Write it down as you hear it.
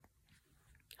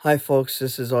Hi, folks.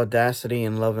 This is Audacity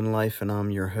and Love and Life, and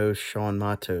I'm your host, Sean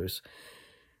Matos.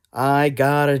 I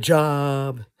got a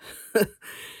job.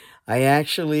 I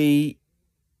actually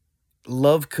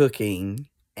love cooking,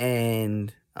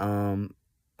 and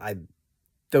I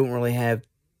don't really have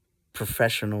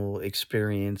professional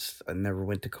experience. I never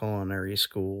went to culinary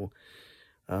school,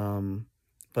 um,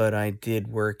 but I did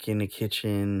work in the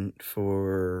kitchen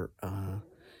for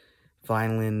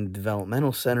Vineland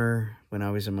Developmental Center when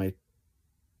I was in my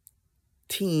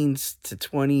teens to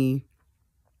 20,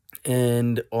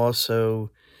 and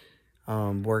also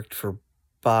worked for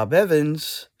Bob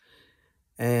Evans,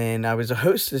 and I was a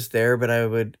hostess there, but I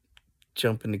would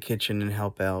jump in the kitchen and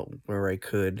help out where I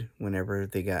could whenever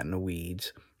they got in the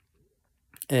weeds.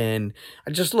 And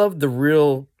I just loved the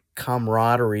real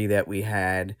camaraderie that we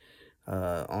had,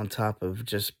 on top of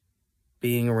just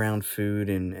being around food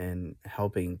and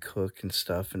helping cook and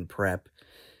stuff and prep.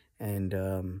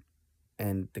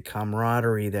 And the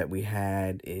camaraderie that we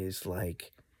had is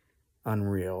like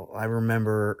unreal. I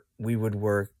remember we would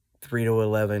work 3 to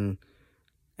 11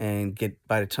 and get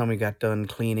by the time we got done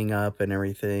cleaning up and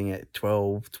everything at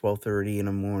 12:30 in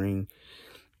the morning,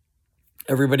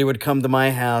 everybody would come to my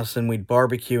house and we'd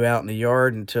barbecue out in the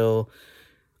yard until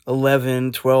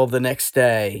 11, 12 the next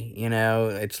day.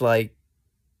 It's like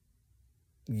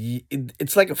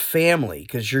a family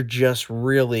because you're just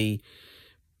really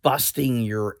busting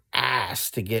your ass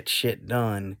to get shit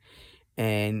done.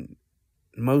 And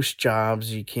most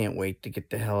jobs, you can't wait to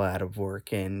get the hell out of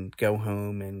work and go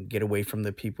home and get away from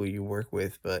the people you work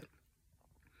with. But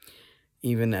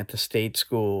even at the state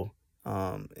school,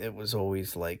 it was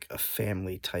always like a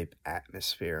family type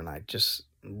atmosphere, and I just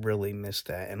really miss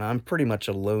that. And I'm pretty much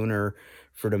a loner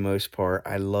for the most part.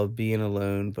 I love being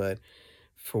alone, but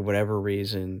for whatever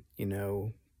reason,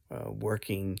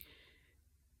 working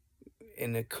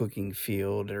in a cooking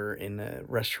field or in a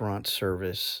restaurant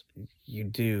service, you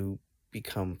do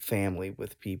become family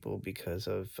with people because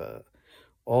of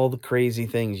all the crazy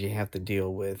things you have to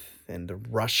deal with and the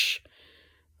rush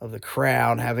of the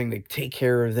crowd having to take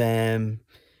care of them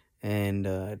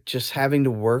and just having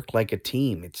to work like a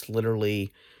team. It's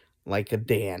literally like a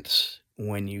dance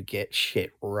when you get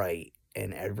shit right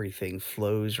and everything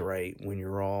flows right when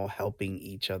you're all helping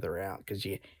each other out because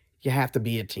you have to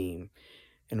be a team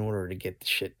in order to get the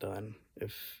shit done.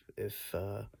 If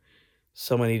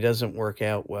somebody doesn't work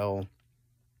out well,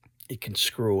 it can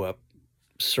screw up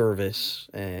service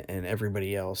and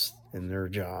everybody else in their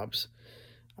jobs.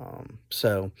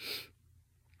 So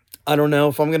I don't know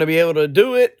if I'm going to be able to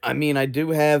do it. I mean, I do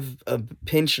have a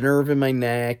pinched nerve in my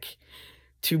neck,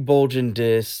 two bulging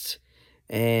discs,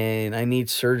 and I need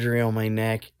surgery on my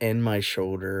neck and my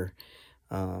shoulder.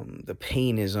 The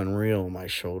pain is unreal in my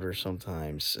shoulder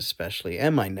sometimes, especially,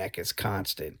 and my neck is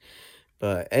constant.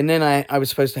 And then I was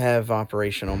supposed to have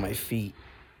operation on my feet.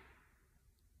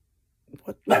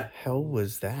 What the hell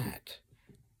was that?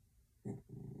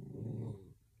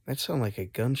 That sounded like a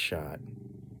gunshot.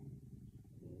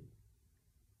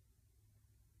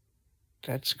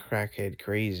 That's crackhead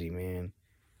crazy, man.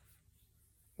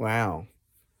 Wow.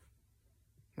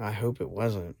 I hope it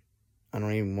wasn't. I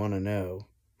don't even want to know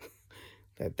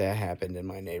that happened in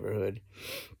my neighborhood.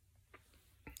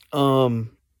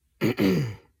 Um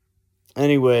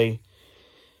anyway,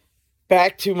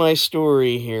 back to my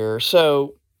story here.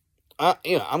 So,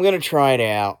 I'm going to try it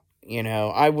out.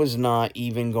 I was not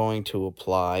even going to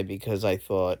apply because I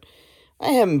thought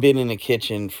I haven't been in a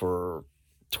kitchen for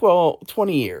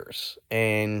 20 years,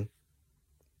 and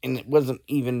it wasn't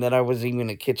even that I was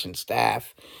even a kitchen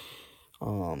staff,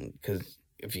 because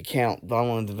if you count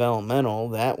Vineland Developmental,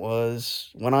 that was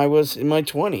when I was in my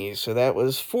 20s, so that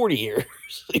was 40 years,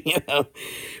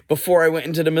 before I went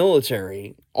into the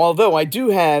military. Although I do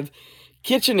have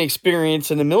kitchen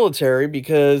experience in the military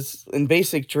because in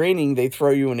basic training, they throw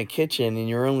you in a kitchen and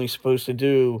you're only supposed to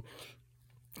do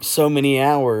so many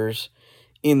hours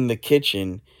in the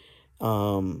kitchen.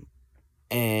 And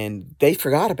they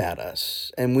forgot about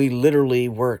us. And we literally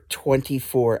worked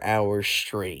 24 hours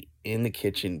straight in the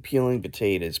kitchen, peeling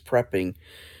potatoes, prepping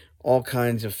all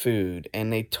kinds of food.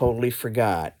 And they totally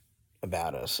forgot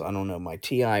about us. I don't know. My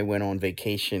TI went on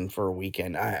vacation for a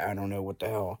weekend. I don't know what the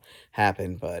hell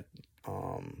happened, but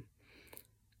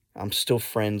I'm still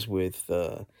friends with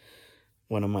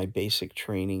one of my basic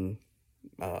training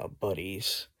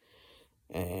buddies.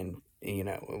 And,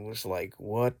 it was like,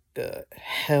 what the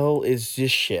hell is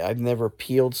this shit? I've never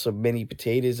peeled so many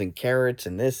potatoes and carrots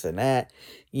and this and that.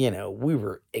 We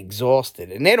were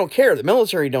exhausted. And they don't care. The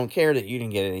military don't care that you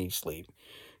didn't get any sleep.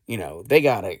 They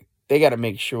gotta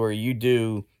make sure you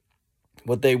do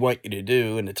what they want you to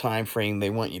do in the time frame they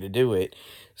want you to do it.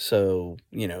 So,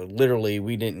 literally,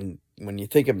 when you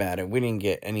think about it, we didn't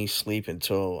get any sleep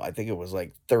until I think it was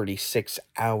like 36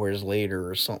 hours later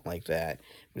or something like that.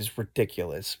 It was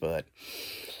ridiculous, but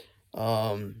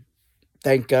um,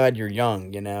 thank God you're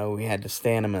young, we had the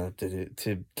stamina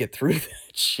to get through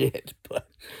that shit. But,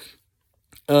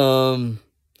 um,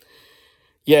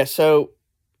 yeah, so,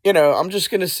 I'm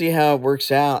just going to see how it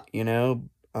works out,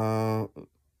 I'm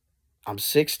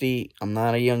 60, I'm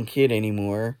not a young kid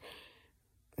anymore,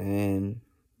 and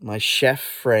my chef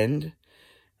friend,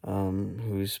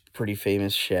 who's pretty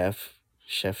famous Chef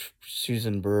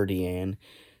Susan Burdian.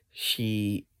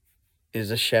 She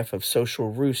is a chef of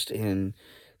Social Roost in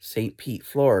St. Pete,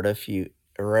 Florida. If you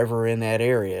are ever in that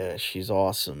area, she's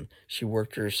awesome. She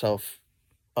worked herself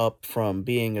up from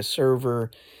being a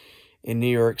server in New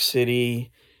York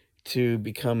City to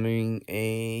becoming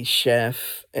a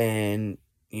chef. And,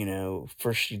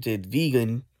 first she did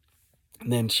vegan,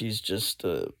 and then she's just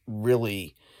a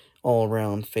really all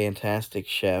around fantastic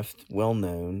chef, well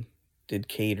known, did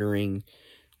catering,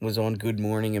 was on Good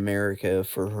Morning America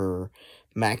for her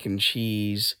mac and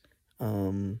cheese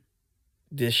um,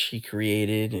 dish she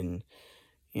created, and,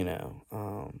 you know,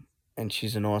 um, and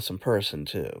she's an awesome person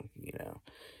too.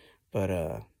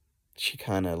 But she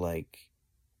kind of like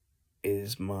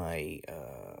is my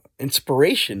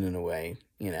inspiration in a way.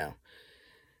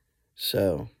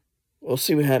 So we'll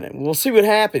see what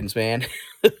happens, man.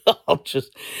 I'll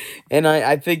just and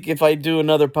I think if I do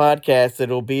another podcast,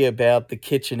 it'll be about the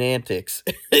kitchen antics,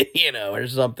 or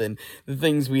something. The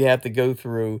things we have to go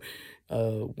through,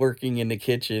 working in the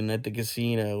kitchen at the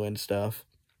casino and stuff.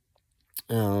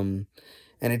 Um,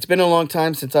 and it's been a long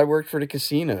time since I worked for the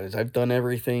casinos. I've done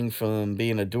everything from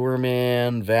being a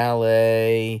doorman,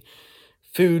 valet,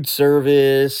 food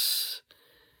service.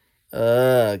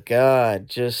 God,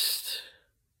 just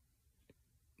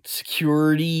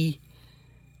security,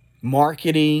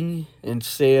 marketing, and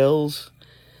sales.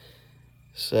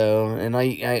 So, and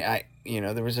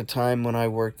there was a time when I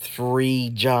worked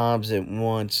 3 jobs at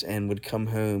once and would come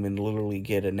home and literally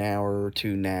get an hour or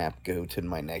two nap, go to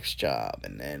my next job,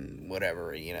 and then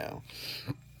whatever.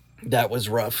 That was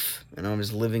rough. And I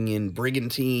was living in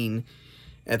Brigantine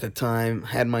at the time,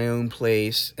 had my own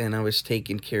place, and I was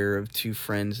taking care of 2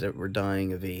 friends that were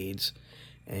dying of AIDS.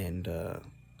 And,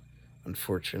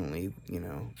 unfortunately,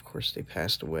 of course they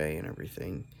passed away and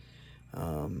everything.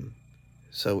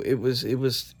 So it was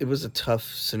a tough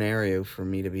scenario for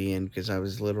me to be in because I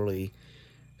was literally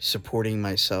supporting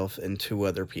myself and 2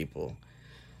 other people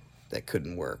that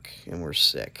couldn't work and were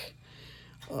sick.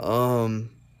 But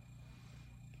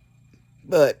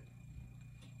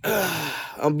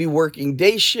I'll be working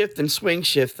day shift and swing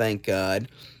shift, thank God.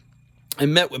 I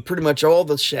met with pretty much all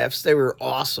the chefs. They were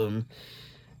awesome.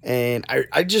 And I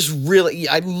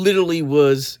literally I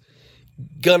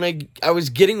was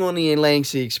getting on the Atlantic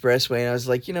City Expressway, and I was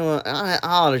like, you know what, I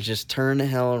ought to just turn the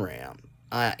hell around.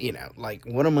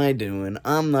 What am I doing?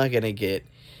 I'm not gonna get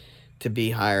to be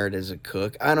hired as a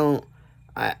cook.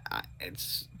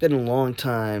 It's been a long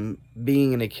time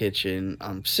being in a kitchen.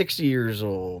 I'm 60 years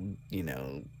old.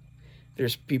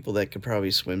 There's people that could probably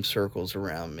swim circles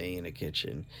around me in a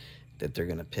kitchen that they're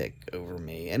gonna pick over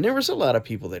me. And there was a lot of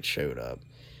people that showed up.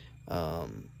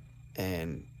 And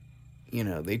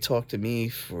they talked to me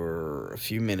for a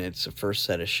few minutes, the first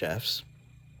set of chefs,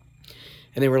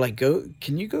 and they were like,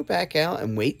 can you go back out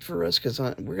and wait for us? Because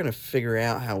we're going to figure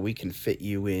out how we can fit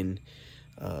you in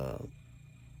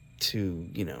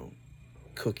to,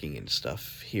 cooking and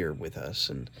stuff here with us.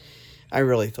 And I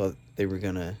really thought they were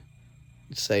going to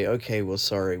say, okay, well,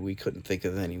 sorry, we couldn't think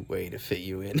of any way to fit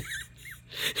you in.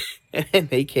 And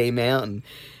they came out and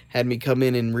had me come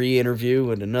in and re-interview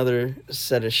with another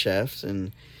set of chefs,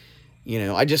 and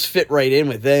I just fit right in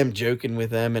with them, joking with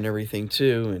them and everything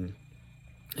too.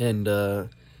 So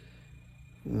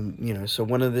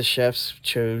one of the chefs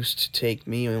chose to take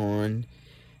me on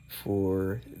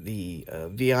for the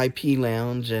VIP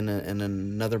lounge and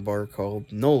another bar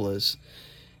called Nola's,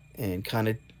 and kind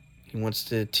of he wants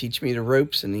to teach me the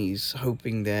ropes, and he's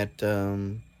hoping that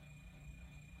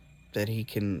that he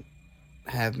can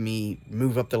have me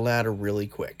move up the ladder really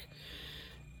quick.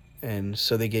 And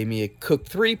so they gave me a cook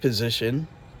 3 position,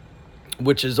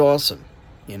 which is awesome,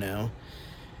 and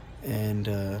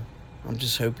I'm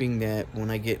just hoping that when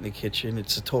I get in the kitchen,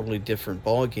 it's a totally different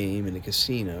ball game in a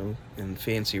casino and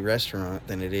fancy restaurant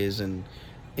than it is in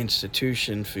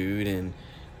institution food and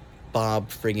Bob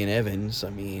friggin' Evans. I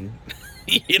mean,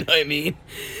 you know what I mean?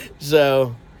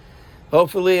 So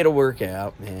hopefully it'll work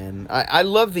out, man. I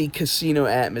love the casino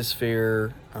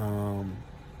atmosphere.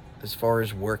 As far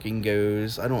as working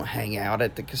goes, I don't hang out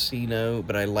at the casino,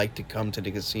 but I like to come to the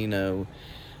casino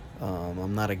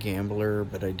I'm not a gambler,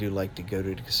 but I do like to go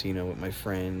to the casino with my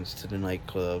friends, to the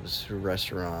nightclubs, to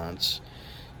restaurants,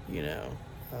 you know.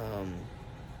 Um,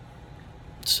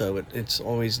 so it's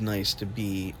always nice to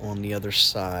be on the other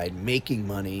side, making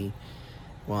money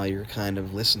while you're kind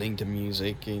of listening to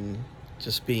music and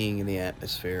just being in the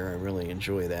atmosphere. I really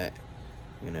enjoy that.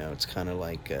 It's kind of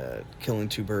like killing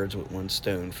two birds with one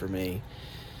stone for me.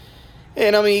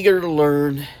 And I'm eager to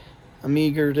learn. I'm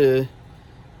eager to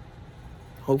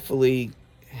hopefully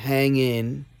hang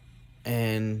in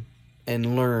and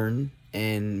learn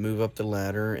and move up the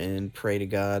ladder and pray to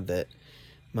God that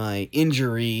my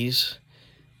injuries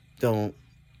don't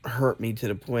hurt me to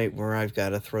the point where I've got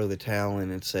to throw the towel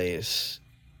in and say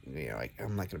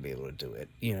I'm not going to be able to do it.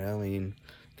 I mean,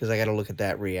 because I got to look at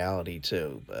that reality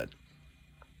too. But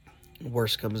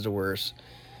worst comes to worst,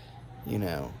 you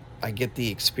know, I get the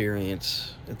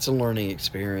experience. It's a learning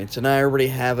experience, and I already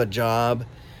have a job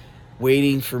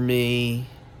waiting for me.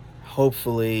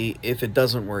 Hopefully, if it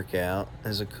doesn't work out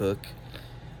as a cook,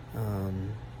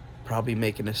 um, probably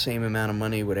making the same amount of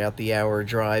money without the hour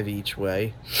drive each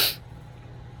way.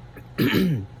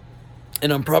 And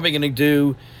I'm probably gonna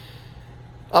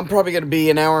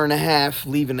be an hour and a half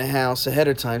leaving the house ahead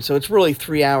of time. So it's really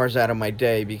 3 hours out of my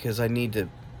day because I need to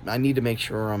make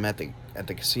sure I'm at the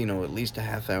casino at least a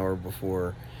half hour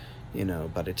before,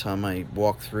 by the time I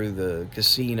walk through the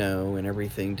casino and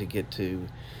everything to get to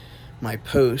my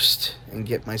post and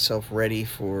get myself ready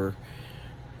for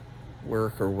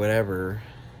work or whatever,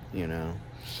 you know.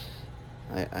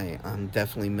 I'm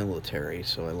definitely military,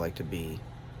 so I like to be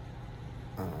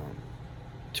um,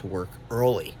 to work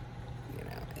early,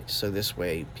 so this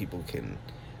way people can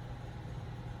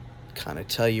kind of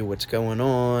tell you what's going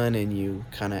on and you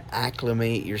kind of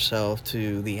acclimate yourself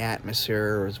to the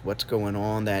atmosphere or what's going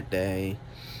on that day.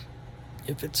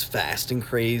 If it's fast and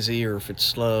crazy or if it's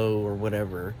slow or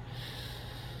whatever.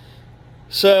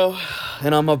 So,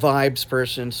 and I'm a vibes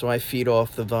person, so I feed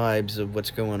off the vibes of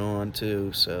what's going on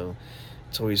too. So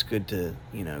it's always good to,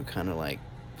 kind of like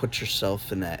put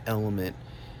yourself in that element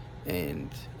and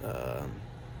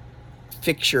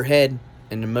fix your head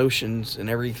and emotions and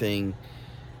everything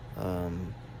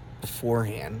um,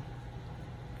 beforehand,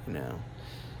 you know.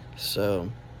 So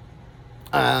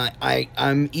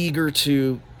I'm eager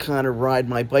to kind of ride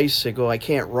my bicycle. I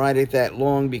can't ride it that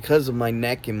long because of my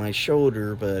neck and my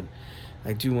shoulder, but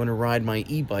I do want to ride my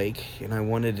e-bike, and I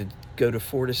wanted to go to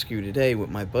Fortescue today with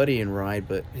my buddy and ride,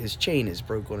 but his chain is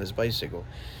broke on his bicycle.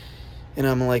 And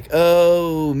I'm like,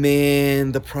 oh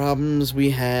man, the problems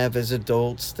we have as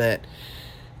adults that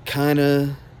kind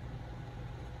of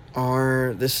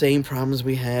are the same problems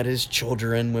we had as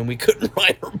children when we couldn't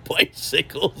ride our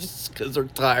bicycles because our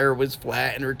tire was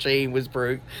flat and our chain was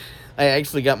broke. I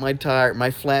actually got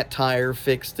my flat tire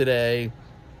fixed today.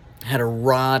 Had a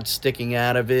rod sticking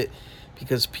out of it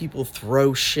because people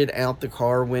throw shit out the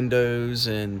car windows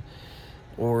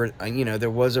or there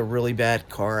was a really bad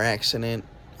car accident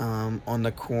on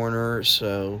the corner,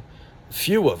 so a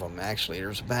few of them actually.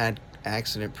 There's a bad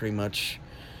accident pretty much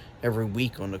every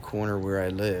week on the corner where I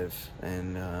live,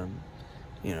 and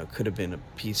could have been a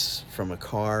piece from a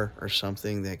car or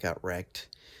something that got wrecked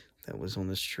that was on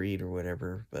the street or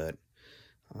whatever. But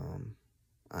um,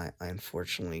 I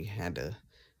unfortunately had to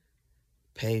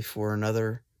pay for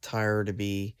another tire to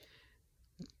be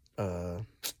uh,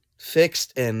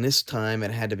 fixed, and this time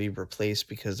it had to be replaced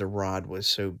because the rod was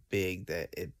so big that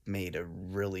it made a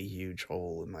really huge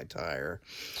hole in my tire.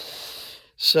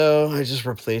 So I just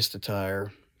replaced the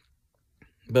tire.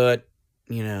 But,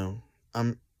 you know,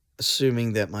 I'm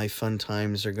assuming that my fun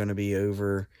times are going to be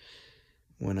over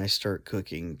when I start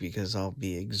cooking because I'll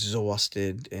be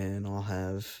exhausted and I'll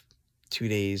have 2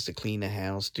 days to clean the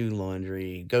house, do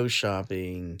laundry, go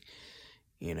shopping,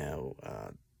 you know,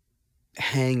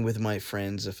 hang with my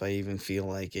friends if I even feel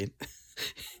like it.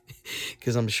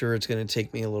 Because I'm sure it's going to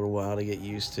take me a little while to get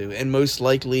used to. And most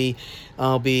likely,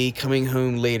 I'll be coming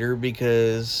home later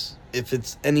because if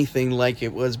it's anything like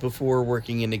it was before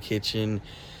working in the kitchen,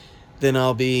 then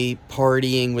I'll be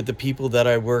partying with the people that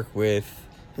I work with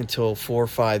until 4 or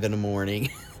 5 in the morning.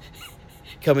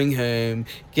 Coming home,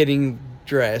 getting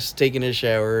dressed, taking a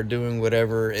shower, doing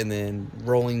whatever, and then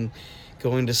going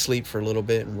to sleep for a little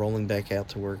bit and rolling back out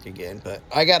to work again. But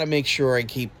I got to make sure I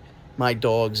keep my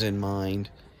dogs in mind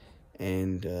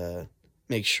and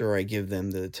make sure I give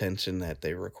them the attention that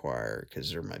they require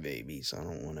because they're my babies. I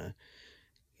don't want to,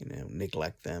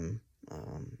 neglect them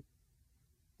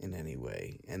in any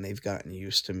way. And they've gotten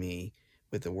used to me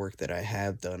with the work that I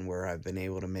have done where I've been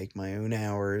able to make my own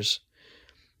hours.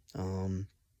 Um,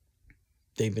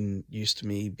 they've been used to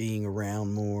me being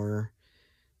around more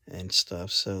and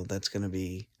stuff. So that's going to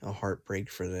be a heartbreak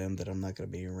for them that I'm not going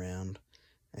to be around.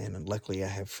 And luckily, I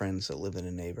have friends that live in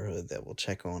a neighborhood that will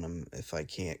check on them if I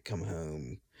can't come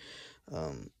home.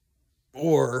 Um,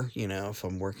 or, if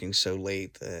I'm working so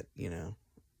late that,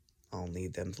 I'll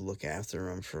need them to look after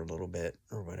them for a little bit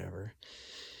or whatever.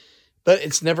 But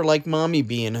it's never like mommy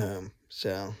being home.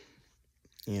 So,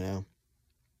 you know.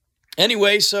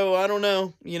 Anyway, so I don't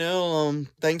know.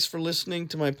 Thanks for listening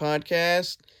to my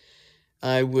podcast.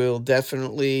 I will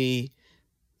definitely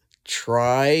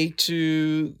try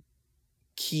to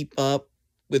keep up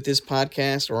with this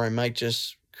podcast, or I might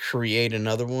just create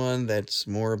another one that's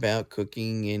more about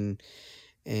cooking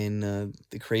and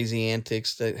the crazy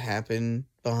antics that happen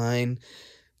behind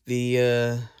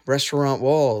the restaurant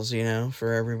walls,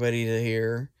 for everybody to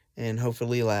hear and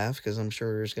hopefully laugh, because I'm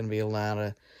sure there's going to be a lot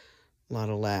of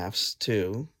laughs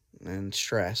too, and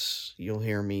stress. You'll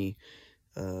hear me,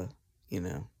 uh, you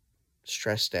know,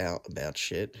 stressed out about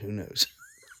shit. Who knows?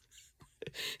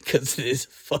 Because it is a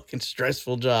fucking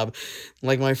stressful job.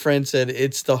 Like my friend said,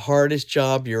 it's the hardest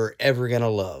job you're ever gonna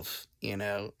love,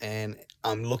 and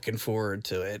I'm looking forward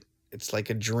to it. It's like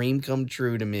a dream come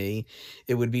true to me.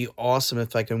 It would be awesome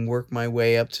if I can work my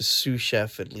way up to sous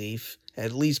chef at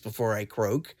least before I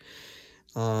croak.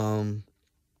 Um,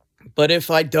 but if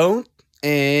I don't,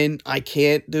 and I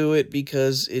can't do it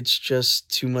because it's just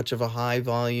too much of a high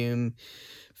volume,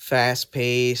 fast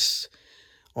pace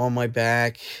on my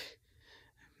back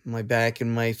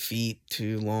and my feet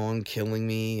too long, killing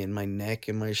me, and my neck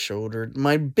and my shoulder.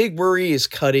 My big worry is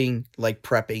cutting, like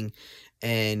prepping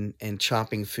and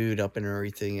chopping food up and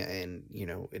everything. And,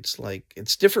 it's like,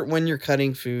 it's different when you're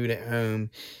cutting food at home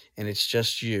and it's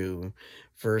just you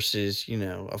versus,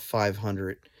 a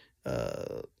 500,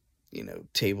 uh,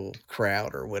 table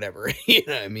crowd or whatever. You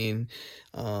know what I mean?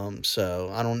 So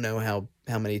I don't know how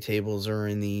many tables are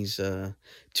in these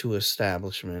two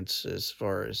establishments as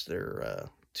far as their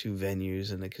two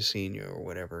venues in the casino or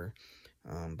whatever.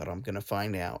 But I'm gonna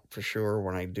find out for sure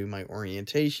when I do my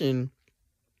orientation,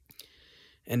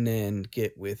 and then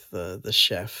get with the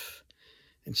chef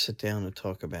and sit down and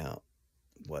talk about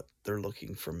what they're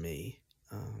looking for me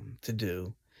to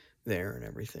do there and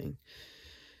everything.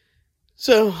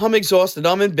 So I'm exhausted.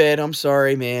 I'm in bed. I'm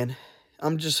sorry, man.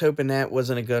 I'm just hoping that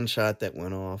wasn't a gunshot that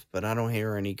went off, but I don't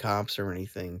hear any cops or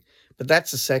anything. But that's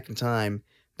the second time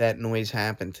that noise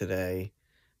happened today.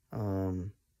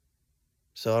 Um,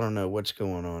 so I don't know what's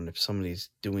going on. If somebody's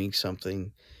doing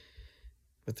something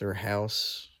with their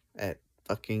house at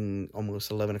fucking almost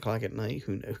 11 o'clock at night,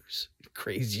 who knows?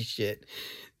 Crazy shit.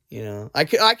 I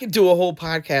could do a whole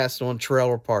podcast on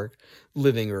trailer park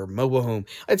living or mobile home.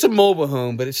 It's a mobile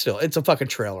home, but it's a fucking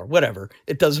trailer. Whatever.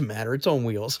 It doesn't matter. It's on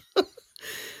wheels.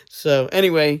 So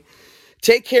anyway,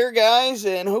 take care, guys,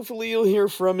 and hopefully you'll hear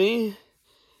from me.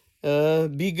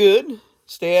 Be good.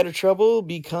 Stay out of trouble.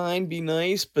 Be kind. Be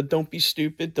nice, but don't be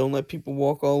stupid. Don't let people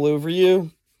walk all over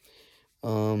you.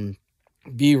 Um,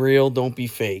 be real. Don't be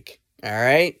fake. All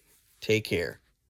right. Take care.